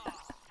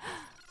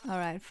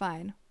 Alright,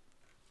 fine.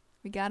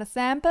 We got a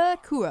sample.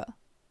 Cool.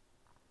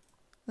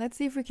 Let's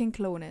see if we can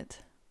clone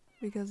it.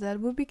 Because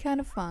that would be kind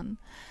of fun.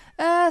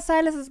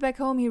 Silas is back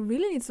home. He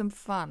really needs some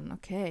fun.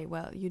 Okay,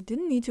 well, you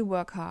didn't need to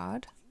work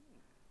hard.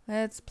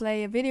 Let's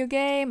play a video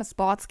game, a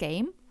sports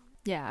game.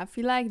 Yeah, I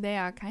feel like they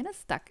are kind of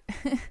stuck.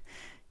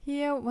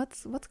 Here,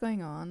 what's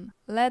going on?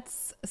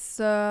 Let's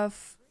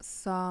serve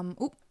some...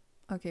 Oop.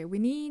 Okay,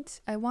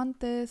 I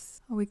want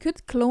this. Oh, we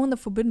could clone the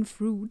forbidden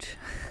fruit.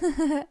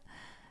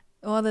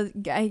 Or the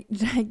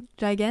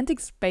gigantic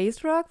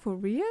space rock, for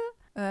real?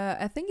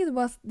 I think it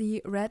was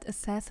the red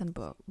assassin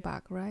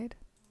bug, right?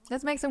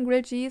 Let's make some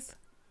grilled cheese,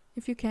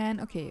 if you can.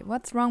 Okay,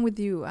 what's wrong with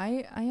you?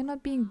 Are you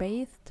not being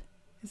bathed?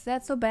 Is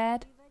that so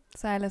bad?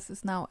 Silas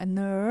is now a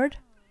nerd.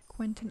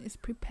 Quentin is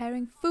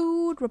preparing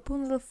food.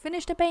 Rapunzel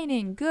finished the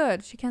painting.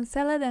 Good. She can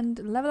sell it and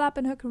level up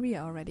in her career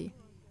already.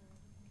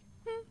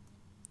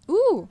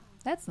 Ooh,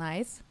 that's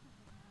nice.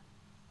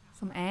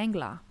 Some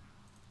angler.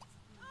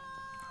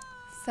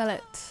 Sell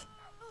it.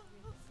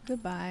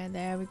 Goodbye.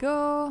 There we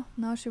go.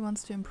 Now she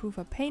wants to improve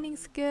her painting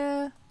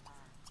skill.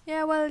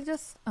 Yeah, well,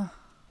 just... Oh,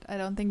 I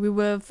don't think we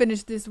will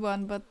finish this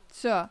one, but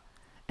sure.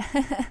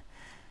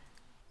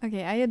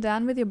 Okay, are you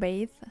done with your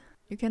bathe?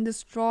 You can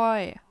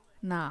destroy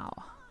now.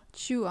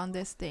 Chew on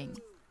this thing.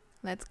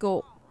 Let's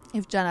go.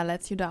 If Jana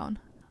lets you down.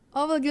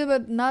 Orville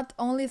Gilbert not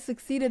only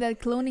succeeded at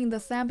cloning the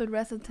sampled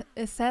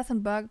assassin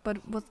bug,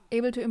 but was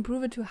able to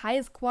improve it to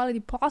highest quality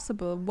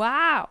possible.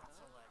 Wow!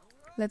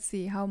 Let's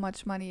see how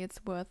much money it's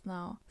worth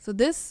now. So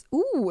this...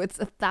 Ooh, it's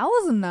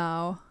 1,000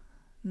 now.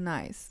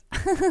 Nice.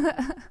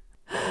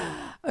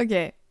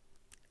 Okay.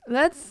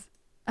 Let's...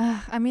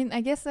 I mean,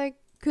 I guess I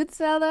could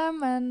sell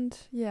them and...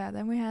 Yeah,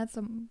 then would have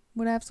some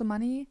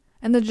money.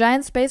 And the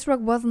giant space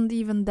rock wasn't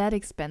even that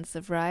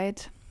expensive,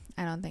 right?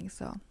 I don't think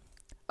so.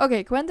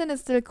 Okay, Quentin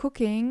is still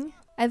cooking.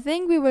 I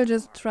think we will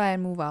just try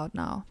and move out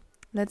now.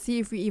 Let's see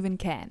if we even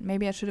can.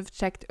 Maybe I should have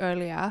checked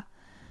earlier.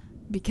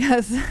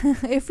 Because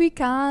if we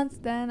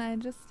can't, then I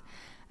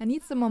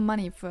need some more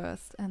money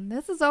first. And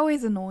this is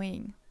always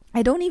annoying.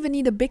 I don't even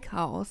need a big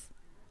house.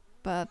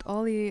 But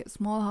all the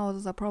small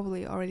houses are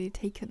probably already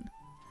taken.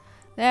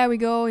 There we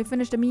go. He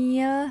finished a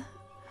meal.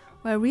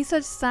 Well,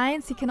 research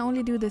science, he can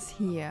only do this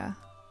here.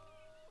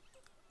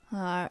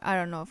 I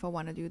don't know if I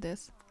want to do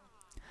this.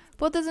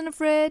 Put this in the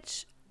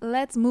fridge.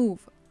 Let's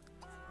move.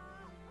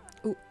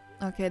 Ooh,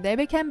 okay, they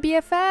became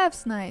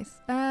BFFs.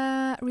 Nice.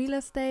 Real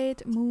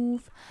estate,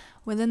 move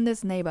within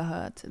this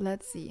neighborhood.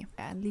 Let's see.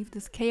 And leave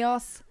this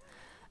chaos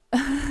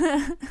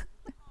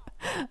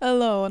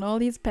alone. All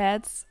these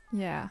pets.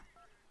 Yeah.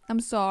 I'm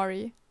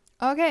sorry.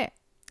 Okay.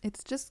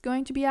 It's just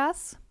going to be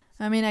us.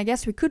 I mean, I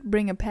guess we could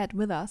bring a pet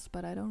with us,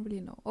 but I don't really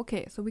know.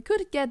 Okay, so we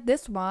could get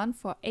this one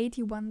for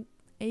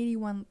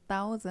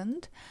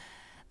 81,000.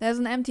 There's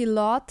an empty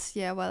lot.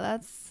 Yeah,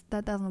 well,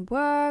 that doesn't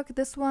work.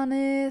 This one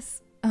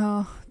is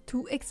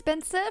too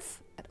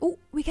expensive. Oh,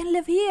 we can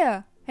live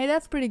here. Hey,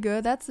 that's pretty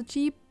good. That's a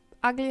cheap,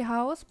 ugly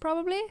house,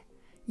 probably.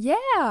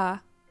 Yeah.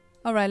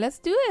 All right, let's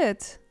do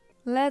it.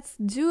 Let's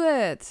do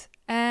it.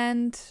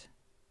 And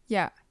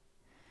yeah,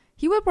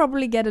 he will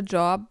probably get a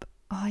job.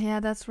 Oh yeah,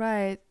 that's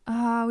right.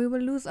 We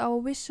will lose our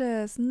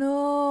wishes.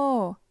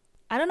 No.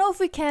 I don't know if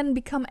we can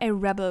become a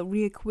rebel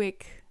real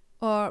quick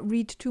or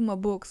read 2 more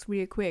books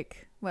real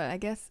quick. Well, I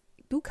guess,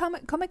 do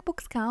comic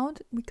books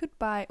count? We could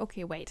buy,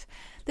 okay, wait.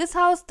 This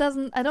house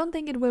doesn't, I don't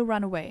think it will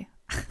run away.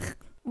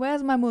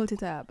 Where's my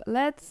multi-tab?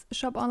 Let's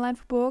shop online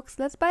for books.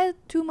 Let's buy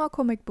 2 more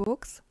comic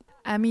books.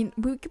 I mean,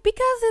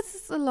 because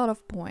it's a lot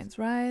of points,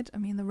 right? I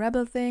mean, the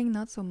rebel thing,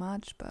 not so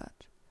much, but...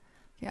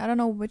 Okay, I don't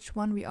know which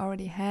one we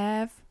already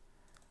have.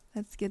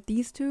 Let's get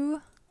these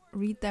 2.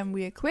 Read them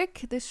real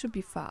quick. This should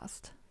be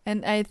fast.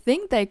 And I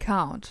think they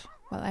count.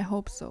 Well, I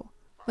hope so.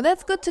 Well,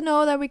 that's good to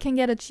know that we can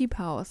get a cheap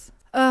house.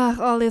 Ugh,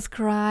 all this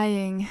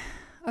crying.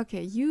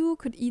 Okay, you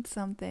could eat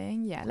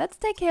something. Yeah, let's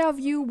take care of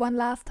you one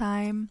last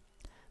time.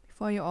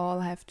 Before you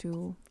all have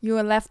to... You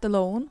are left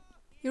alone.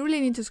 You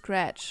really need to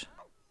scratch.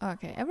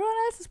 Okay, everyone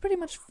else is pretty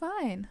much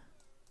fine.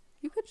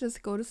 You could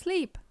just go to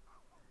sleep.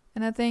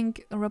 And I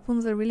think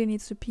Rapunzel really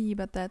needs to pee,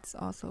 but that's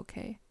also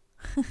okay.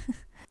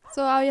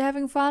 So are you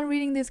having fun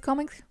reading these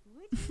comics?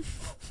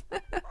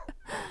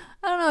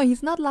 I don't know,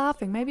 he's not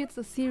laughing. Maybe it's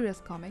a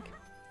serious comic.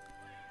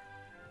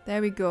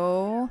 There we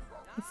go.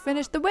 He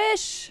finished the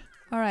wish!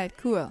 Alright,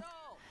 cool.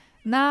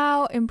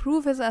 Now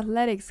improve his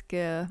athletic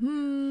skill.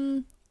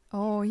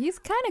 Oh, he's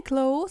kind of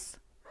close.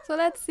 So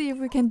let's see if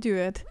we can do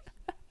it.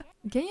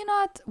 Can you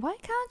not? Why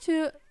can't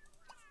you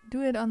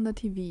do it on the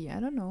TV? I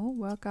don't know.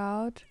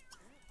 Workout.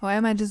 Or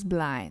am I just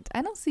blind?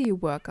 I don't see you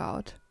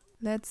workout.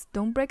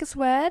 Don't break a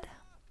sweat.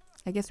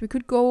 I guess we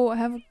could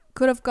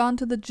have gone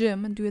to the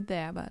gym and do it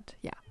there, but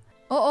yeah.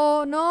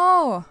 Oh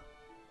no!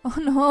 Oh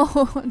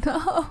no,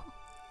 no!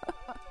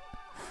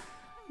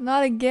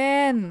 Not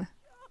again!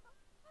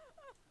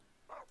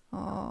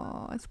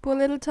 Oh, it's poor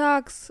little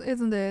Tux,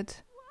 isn't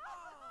it?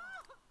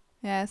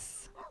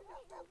 Yes.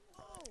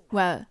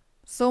 Well,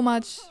 so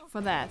much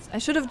for that. I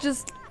should have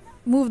just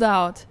moved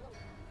out.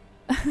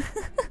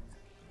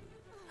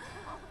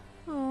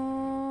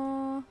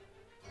 Oh.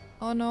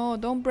 Oh no,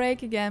 don't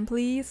break again,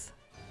 please.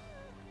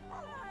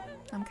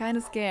 I'm kind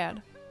of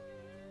scared.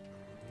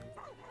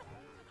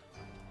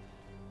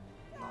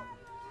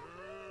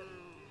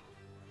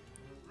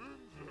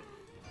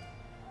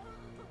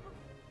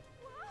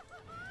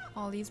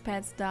 All these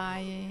pets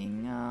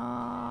dying.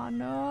 Oh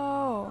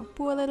no.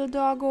 Poor little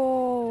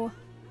doggo.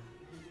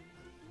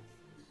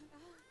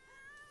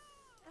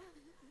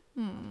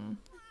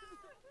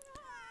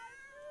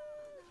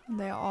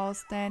 They're all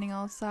standing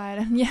outside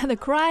and yeah, the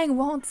crying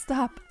won't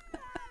stop.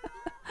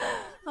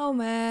 Oh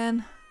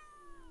man.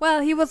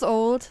 Well, he was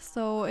old,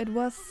 so it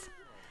was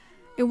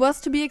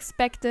to be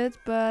expected,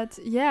 but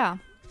yeah.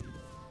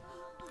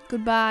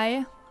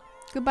 Goodbye.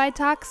 Goodbye,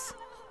 Tux.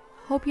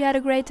 Hope you had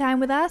a great time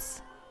with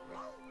us.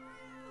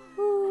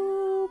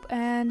 Whoop.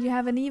 And you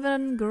have an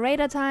even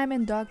greater time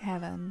in dog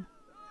heaven.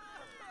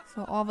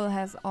 So Orville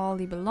has all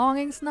the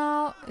belongings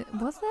now.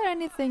 Was there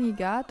anything he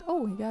got?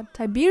 Oh, he got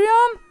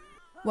Tiberium?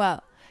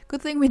 Well,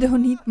 good thing we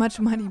don't need much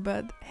money,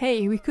 but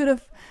hey, we could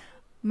have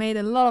made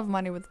a lot of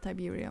money with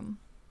Tiberium.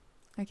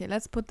 Okay,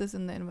 let's put this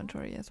in the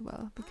inventory as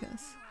well,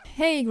 because...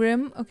 Hey,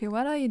 Grim. Okay,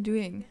 what are you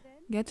doing?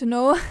 Get to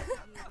know...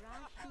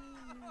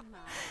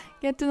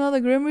 Get to know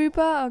the Grim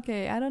Reaper?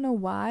 Okay, I don't know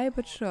why,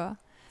 but sure.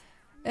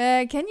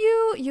 Can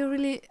you... You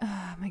really...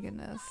 Oh, my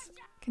goodness.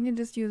 Can you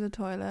just use a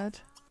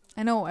toilet?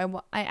 I know,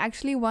 I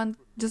actually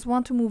just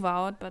want to move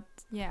out, but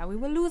yeah, we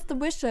will lose the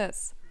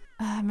wishes.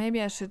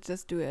 Maybe I should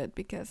just do it,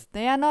 because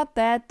they are not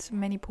that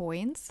many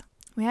points.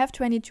 We have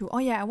 22. Oh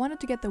yeah, I wanted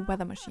to get the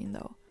weather machine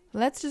though.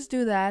 Let's just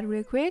do that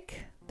real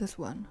quick. This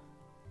one.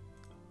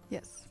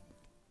 Yes.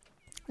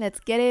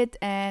 Let's get it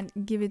and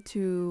give it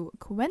to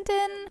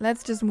Quentin.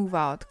 Let's just move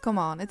out. Come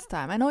on, it's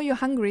time. I know you're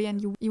hungry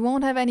and you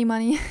won't have any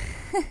money.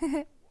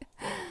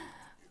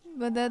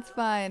 But that's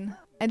fine.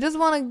 I just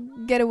want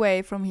to get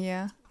away from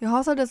here. Your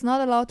household is not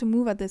allowed to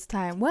move at this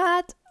time.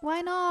 What?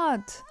 Why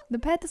not? The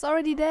pet is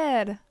already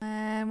dead.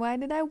 And why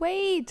did I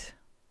wait?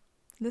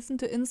 Listen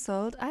to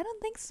insult? I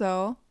don't think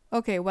so.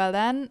 Okay, well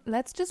then,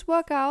 let's just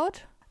work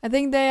out. I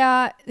think they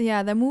are...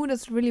 Yeah, their mood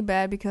is really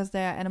bad because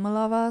they are animal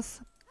lovers.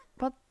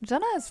 But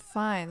Jenna is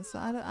fine, so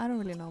I don't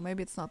really know.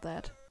 Maybe it's not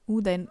that. Ooh,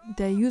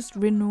 they used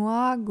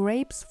Renoir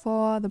grapes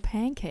for the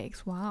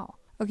pancakes. Wow.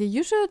 Okay,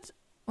 you should...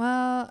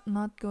 Well,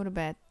 not go to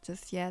bed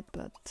just yet,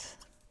 but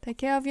take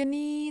care of your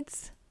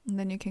needs. And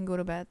then you can go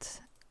to bed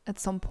at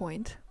some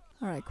point.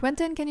 Alright,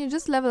 Quentin, can you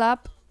just level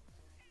up?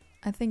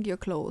 I think you're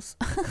close.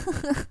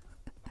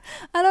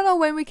 I don't know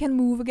when we can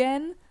move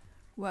again.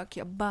 Work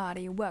your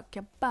body,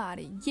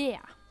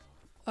 yeah.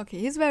 Okay,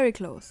 he's very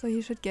close, so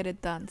he should get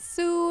it done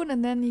soon.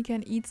 And then he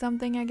can eat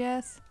something, I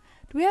guess.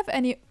 Do we have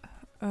any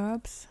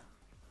herbs?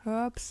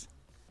 Herbs?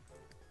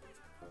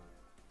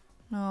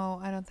 No,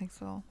 I don't think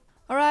so.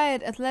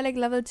 Alright, athletic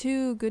level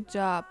 2, good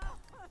job.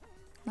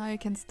 Now you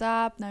can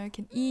stop, now you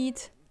can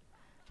eat.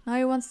 Now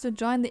he wants to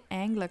join the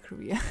angler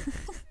career.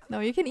 No,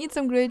 you can eat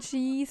some grilled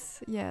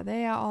cheese. Yeah,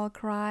 they are all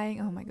crying.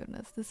 Oh my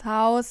goodness, this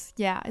house,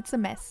 yeah, it's a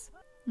mess.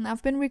 And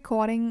I've been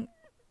recording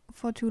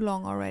for too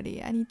long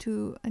already. I need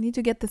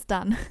to get this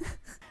done.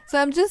 So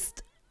I'm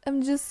just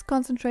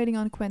concentrating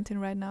on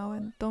Quentin right now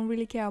and don't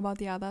really care about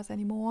the others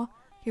anymore.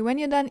 Okay, when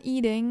you're done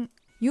eating,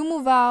 You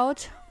move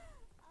out.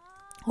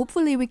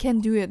 Hopefully we can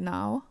do it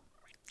now.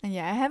 And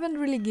yeah, I haven't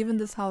really given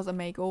this house a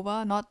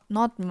makeover.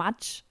 Not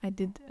much. I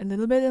did a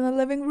little bit in the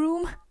living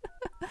room.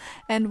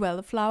 And well,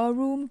 the flower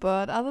room.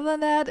 But other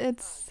than that,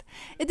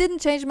 it didn't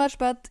change much.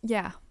 But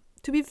yeah,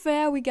 to be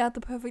fair, we got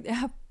the perfect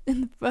app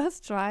in the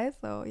first try.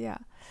 So yeah.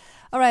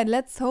 Alright,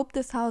 let's hope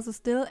this house is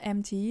still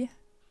empty.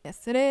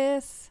 Yes, it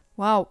is.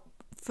 Wow.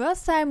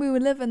 First time we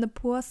will live in the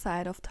poor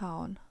side of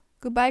town.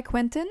 Goodbye,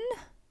 Quentin.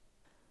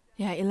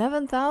 Yeah,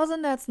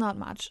 11,000, that's not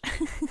much.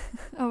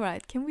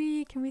 Alright, can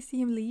we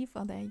see him leave?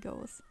 Oh, there he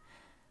goes.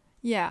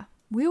 Yeah,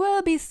 we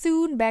will be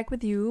soon back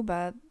with you,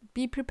 but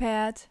be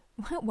prepared.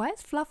 Why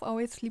is Fluff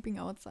always sleeping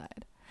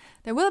outside?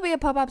 There will be a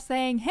pop-up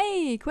saying,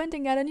 hey,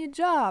 Quentin got a new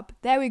job.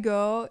 There we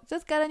go,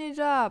 just got a new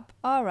job.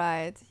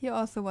 Alright, he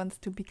also wants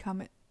to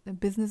become a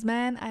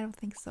businessman? I don't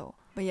think so.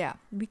 But yeah,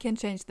 we can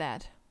change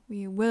that.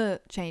 We will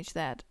change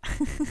that.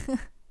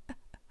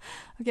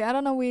 Okay, I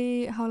don't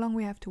know how long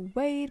we have to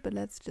wait, but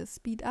let's just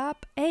speed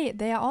up. Hey,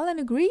 they are all in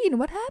the green.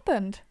 What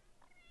happened?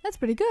 That's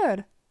pretty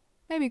good.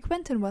 Maybe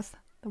Quentin was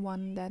the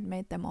one that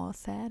made them all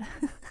sad.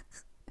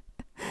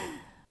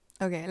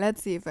 Okay,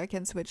 let's see if I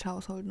can switch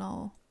household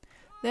now.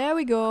 There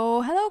we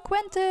go. Hello,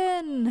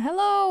 Quentin.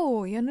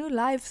 Hello. Your new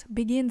life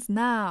begins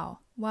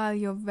now. While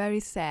you're very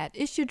sad.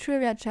 Issue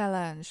trivia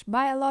challenge.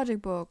 Buy a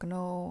logic book.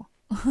 No.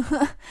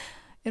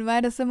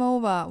 Invite a sim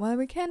over. Well,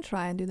 we can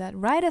try and do that.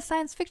 Write a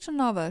science fiction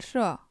novel.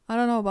 Sure. I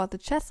don't know about the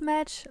chess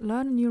match.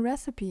 Learn a new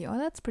recipe. Oh,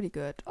 that's pretty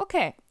good.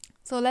 Okay.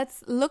 So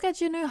let's look at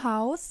your new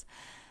house.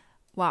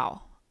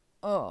 Wow.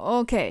 Oh,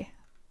 okay.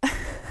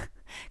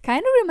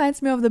 Kind of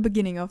reminds me of the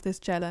beginning of this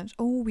challenge.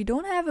 Oh, we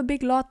don't have a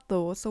big lot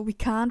though, so we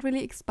can't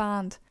really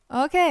expand.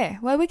 Okay.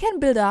 Well, we can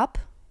build up.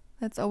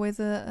 That's always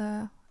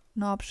an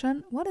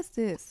option. What is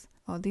this?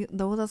 Oh,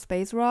 those are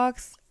space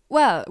rocks.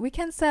 Well, we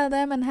can sell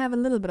them and have a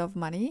little bit of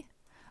money.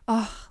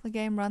 Oh, the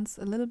game runs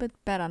a little bit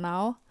better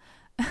now.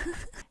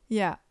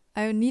 Yeah,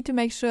 I need to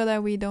make sure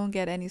that we don't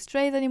get any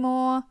strays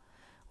anymore.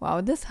 Wow,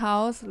 this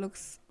house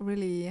looks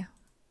really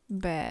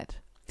bad.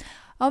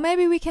 Or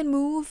maybe we can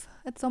move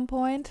at some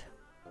point.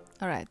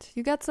 Alright,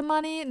 you got some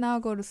money, now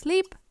go to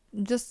sleep.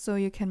 Just so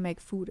you can make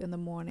food in the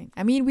morning.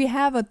 I mean, we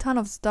have a ton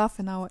of stuff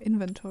in our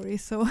inventory,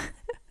 so...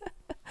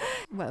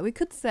 Well, we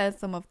could sell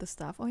some of the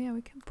stuff. Oh yeah,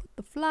 we can put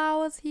the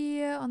flowers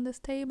here on this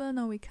table.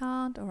 No, we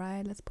can't.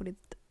 Alright, let's put it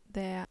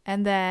there.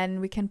 And then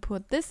we can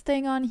put this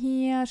thing on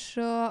here,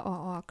 sure.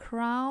 Or a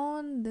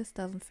crown. This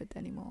doesn't fit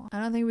anymore. I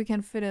don't think we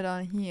can fit it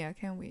on here,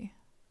 can we?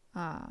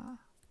 Ah.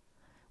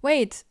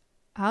 Wait,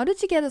 how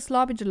did you get a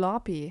sloppy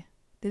jalopy?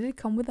 Did it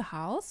come with the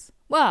house?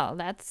 Well,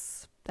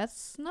 that's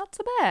not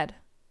so bad.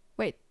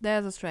 Wait,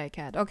 there's a stray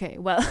cat. Okay,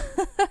 well.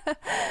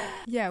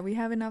 Yeah, we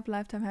have enough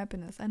lifetime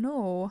happiness. I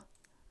know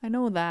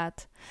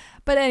that.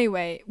 But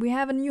anyway, we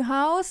have a new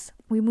house.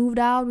 We moved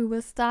out. We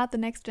will start the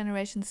next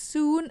generation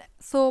soon.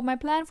 So my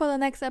plan for the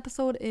next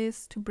episode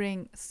is to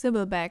bring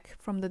Sybil back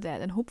from the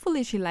dead. And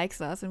hopefully she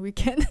likes us and we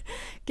can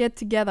get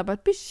together.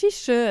 But she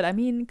should. I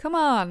mean, come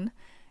on.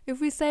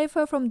 If we save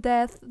her from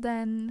death,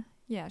 then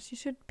yeah, she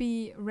should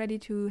be ready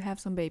to have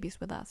some babies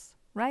with us.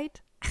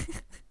 Right?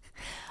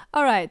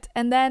 Alright.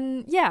 And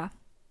then, yeah.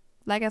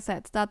 Like I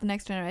said, start the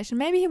next generation.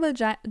 Maybe he will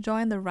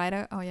join the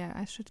writer. Oh yeah,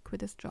 I should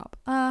quit his job.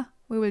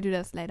 We will do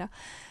this later.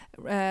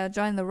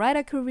 Join the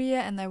writer career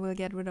and I will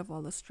get rid of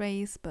all the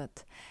strays.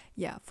 But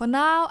yeah, for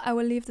now, I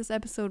will leave this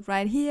episode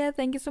right here.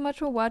 Thank you so much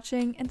for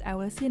watching and I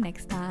will see you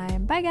next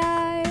time. Bye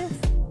guys!